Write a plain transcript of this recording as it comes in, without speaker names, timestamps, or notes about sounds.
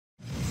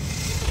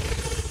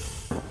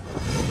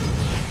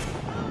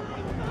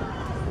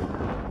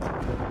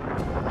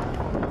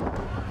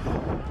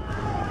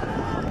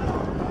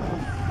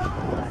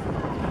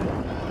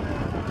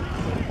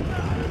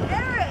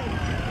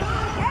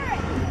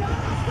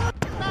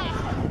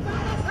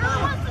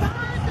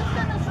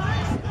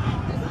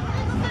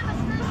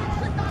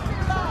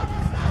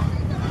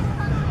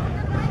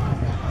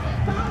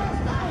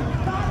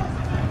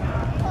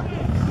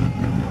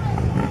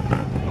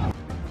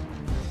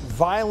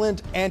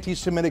Violent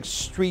anti-Semitic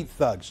street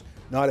thugs.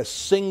 Not a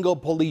single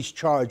police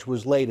charge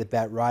was laid at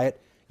that riot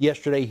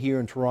yesterday here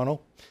in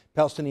Toronto.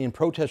 Palestinian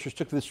protesters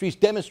took to the streets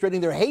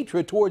demonstrating their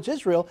hatred towards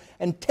Israel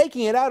and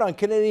taking it out on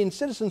Canadian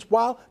citizens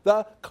while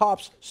the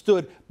cops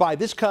stood by.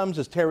 This comes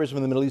as terrorism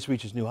in the Middle East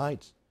reaches new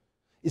heights.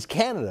 Is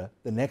Canada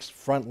the next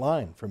front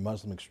line for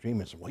Muslim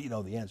extremism? Well, you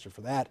know the answer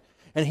for that.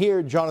 And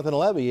here, Jonathan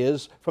Levy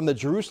is from the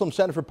Jerusalem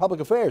Center for Public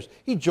Affairs.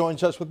 He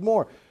joins us with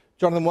more.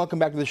 Jonathan, welcome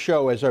back to the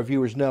show. As our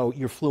viewers know,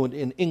 you're fluent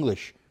in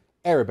English,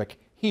 Arabic,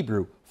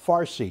 Hebrew,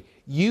 Farsi.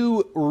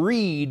 You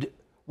read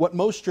what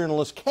most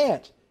journalists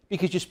can't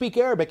because you speak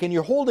Arabic and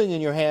you're holding in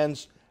your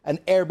hands an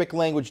Arabic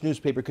language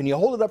newspaper. Can you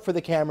hold it up for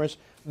the cameras?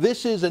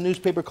 This is a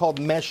newspaper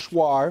called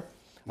Meshwar.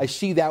 I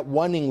see that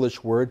one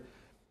English word.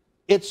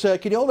 It's,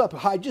 can you hold up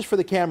high just for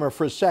the camera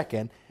for a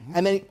second,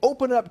 and then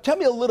open it up. Tell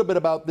me a little bit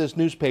about this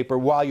newspaper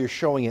while you're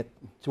showing it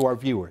to our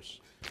viewers.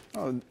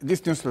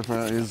 This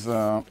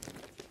newspaper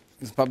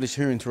is published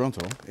here in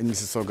Toronto, in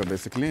Mississauga,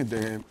 basically.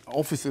 The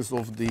offices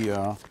of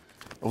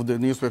the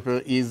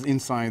newspaper is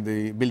inside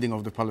the building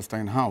of the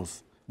Palestine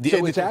House.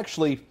 So it's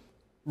actually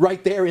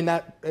right there in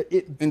that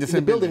in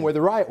the building where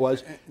the riot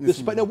was.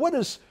 But now, what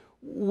is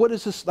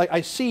this like?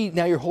 I see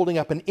now you're holding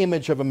up an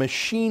image of a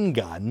machine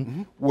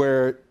gun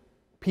where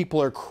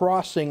people are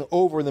crossing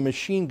over the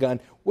machine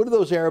gun. What do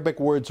those Arabic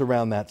words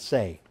around that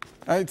say?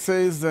 It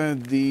says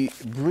the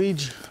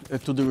bridge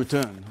to the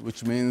return,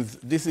 which means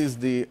this is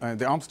the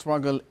armed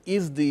struggle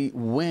is the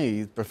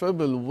way,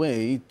 preferable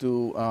way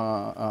to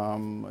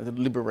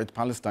liberate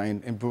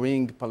Palestine and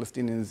bring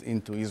Palestinians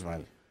into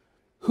Israel.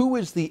 Who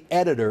is the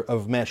editor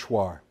of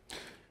Meshwar?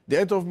 The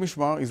editor of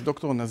Meshwar is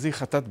Dr. Nazir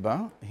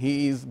Khatatba.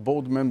 He is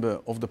board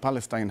member of the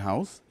Palestine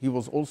House. He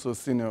was also a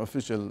senior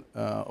official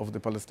of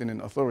the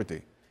Palestinian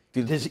Authority.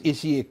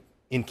 Is he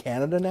in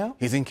Canada now?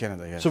 He's in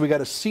Canada, yes. So we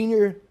got a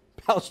senior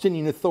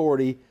Palestinian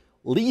Authority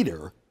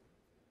leader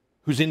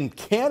who's in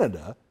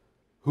Canada,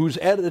 whose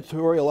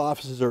editorial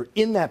offices are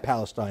in that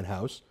Palestine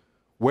House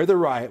where the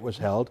riot was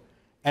held,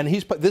 and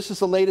this is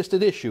the latest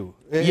issue.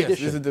 Yes,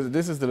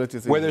 this is the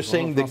latest where they're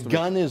saying the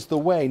gun is the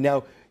way.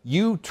 Now,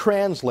 you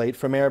translate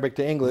from Arabic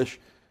to English.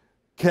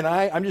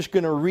 I'm just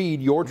going to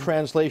read your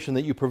translation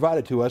that you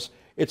provided to us.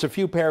 It's a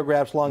few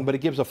paragraphs long, but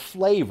it gives a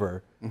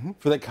flavor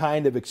for the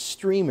kind of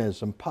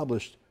extremism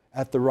published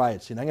at the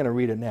riot scene. I'm going to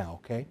read it now,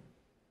 okay?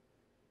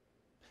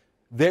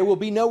 There will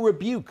be no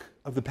rebuke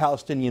of the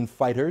Palestinian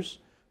fighters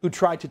who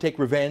tried to take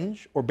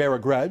revenge or bear a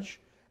grudge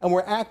and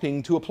were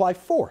acting to apply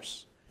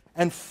force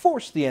and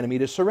force the enemy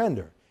to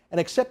surrender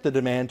and accept the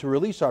demand to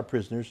release our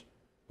prisoners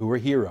who were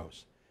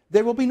heroes.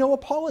 There will be no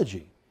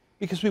apology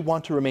because we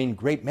want to remain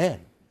great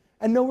men,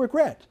 and no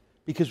regret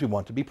because we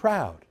want to be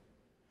proud,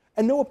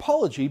 and no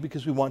apology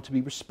because we want to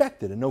be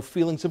respected, and no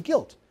feelings of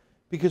guilt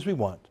because we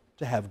want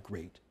to have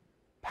great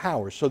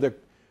power.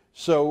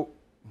 So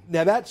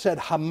now that said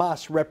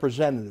Hamas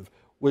representative.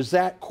 Was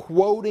that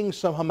quoting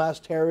some Hamas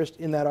terrorist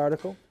in that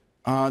article?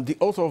 The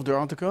author of the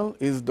article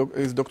is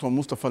Dr.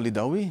 Mustafa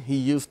Lidawi. He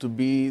used to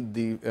be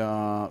the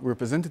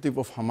representative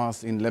of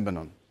Hamas in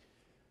Lebanon.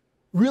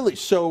 Really?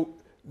 So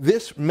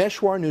this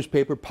Meshwar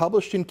newspaper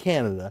published in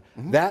Canada,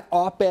 that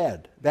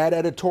op-ed, that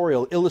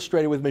editorial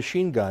illustrated with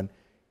machine gun,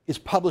 is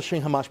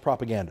publishing Hamas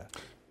propaganda.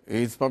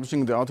 It's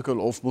publishing the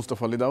article of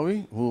Mustafa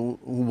Lidawi, who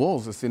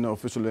was a senior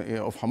official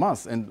of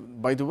Hamas.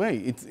 And by the way,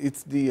 it's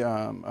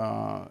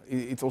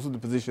also the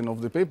position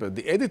of the paper.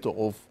 The editor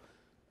of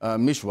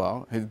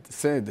Meshwar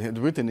had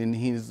written in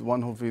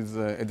one of his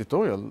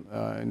editorial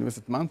in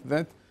recent months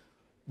that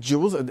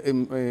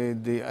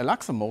the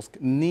Al-Aqsa Mosque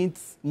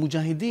needs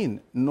mujahideen,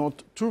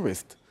 not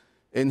tourists.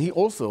 And he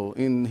also,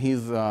 in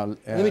his...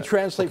 Let me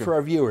translate for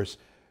our viewers.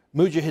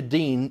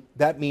 Mujahideen,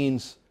 that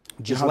means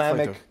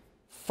Islamic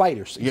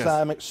fighters, yes.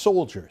 Islamic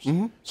soldiers.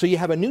 So you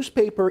have a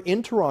newspaper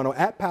in Toronto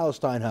at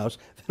Palestine House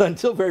that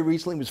until very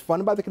recently was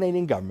funded by the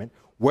Canadian government,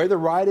 where the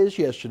riot is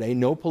yesterday,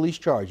 no police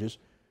charges,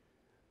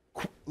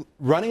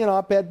 running an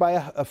op-ed by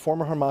a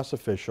former Hamas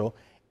official,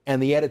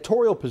 and the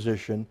editorial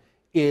position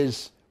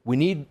is we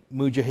need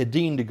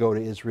mujahideen to go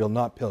to Israel,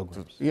 not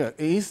pilgrims. Yeah,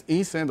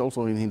 he said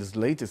also in his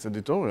latest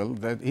editorial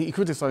that he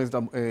criticized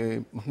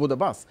Mahmoud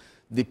Abbas,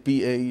 the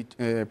PA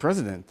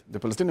president, the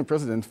Palestinian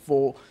president,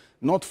 for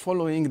not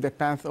following the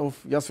path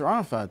of Yasser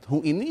Arafat,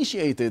 who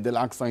initiated the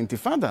Al-Aqsa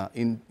Intifada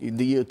in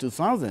the year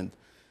 2000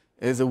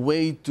 as a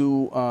way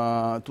to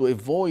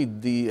avoid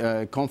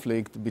the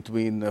conflict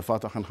between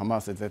Fatah and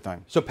Hamas at that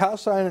time. So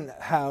Palestine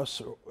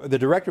House, the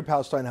director of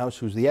Palestine House,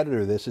 who's the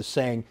editor of this, is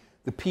saying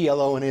the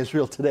PLO in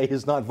Israel today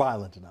is not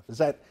violent enough. Is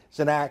that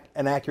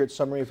an accurate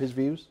summary of his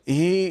views?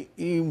 He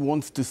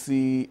wants to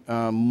see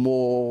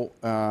more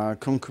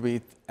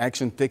concrete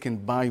action taken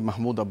by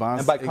Mahmoud Abbas.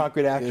 And by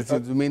concrete action? I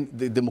mean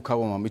the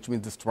Muqawama, which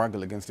means the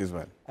struggle against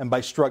Israel. And by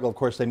struggle, of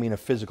course, they mean a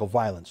physical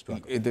violence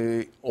struggle.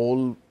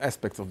 All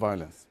aspects of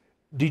violence.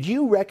 Did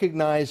you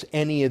recognize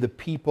any of the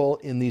people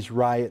in these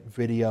riot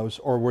videos,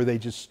 or were they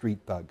just street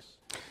thugs?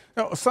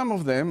 Now, some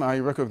of them I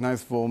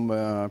recognize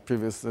from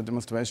previous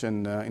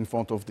demonstration in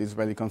front of the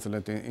Israeli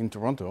consulate in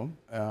Toronto.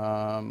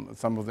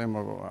 Some of them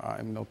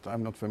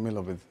I'm not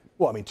familiar with.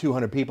 Well, I mean,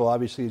 200 people,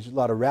 obviously, is a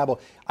lot of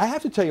rabble. I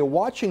have to tell you,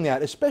 watching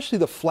that, especially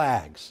the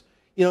flags,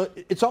 you know,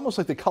 it's almost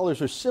like the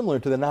colors are similar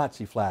to the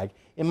Nazi flag.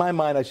 In my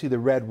mind, I see the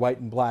red,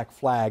 white, and black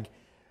flag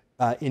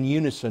in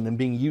unison and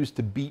being used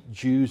to beat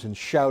Jews and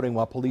shouting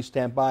while police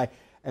stand by,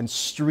 and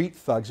street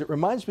thugs. It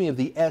reminds me of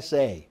the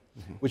SA,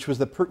 which was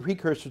the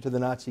precursor to the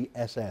Nazi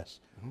SS,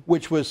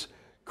 which was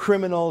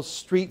criminals,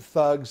 street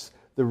thugs,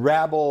 the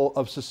rabble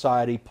of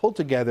society pulled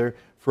together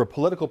for a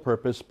political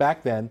purpose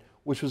back then,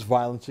 which was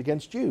violence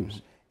against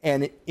Jews.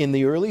 And in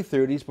the early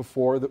 30s,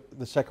 before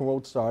the Second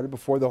World War started,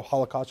 before the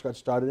Holocaust got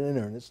started in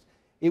earnest,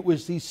 it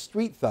was these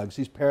street thugs,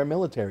 these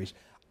paramilitaries.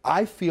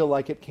 I feel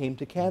like it came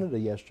to Canada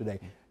yesterday.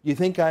 You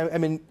think I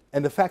mean,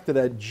 and the fact that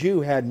a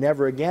Jew had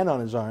 "Never Again" on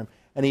his arm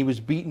and he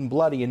was beaten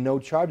bloody and no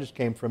charges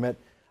came from it,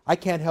 I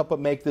can't help but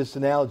make this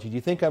analogy. Do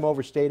you think I'm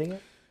overstating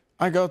it?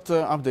 I got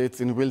updates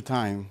in real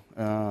time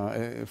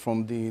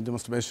from the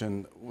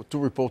demonstration. Two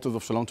reporters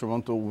of Shalom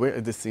Toronto were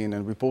at the scene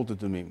and reported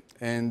to me.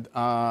 And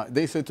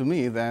they said to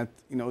me that,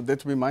 you know,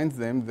 that reminds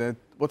them that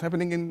what's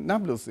happening in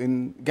Nablus,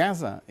 in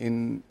Gaza,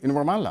 in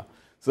Ramallah.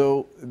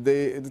 So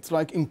it's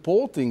like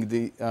importing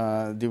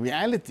the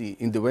reality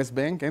in the West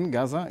Bank and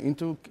Gaza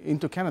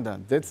into Canada.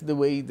 That's the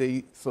way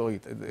they saw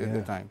it at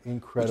the time.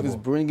 Incredible. Which is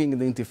bringing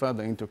the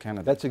Intifada into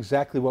Canada. That's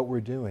exactly what we're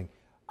doing.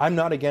 I'm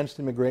not against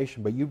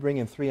immigration, but you bring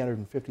in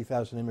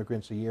 350,000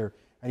 immigrants a year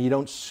and you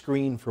don't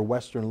screen for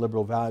Western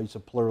liberal values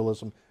of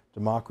pluralism,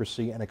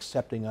 democracy, and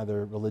accepting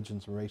other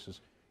religions and races.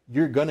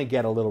 You're going to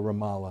get a little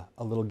Ramallah,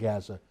 a little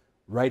Gaza,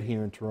 right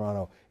here in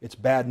Toronto. It's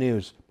bad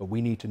news, but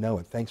we need to know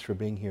it. Thanks for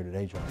being here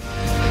today, John.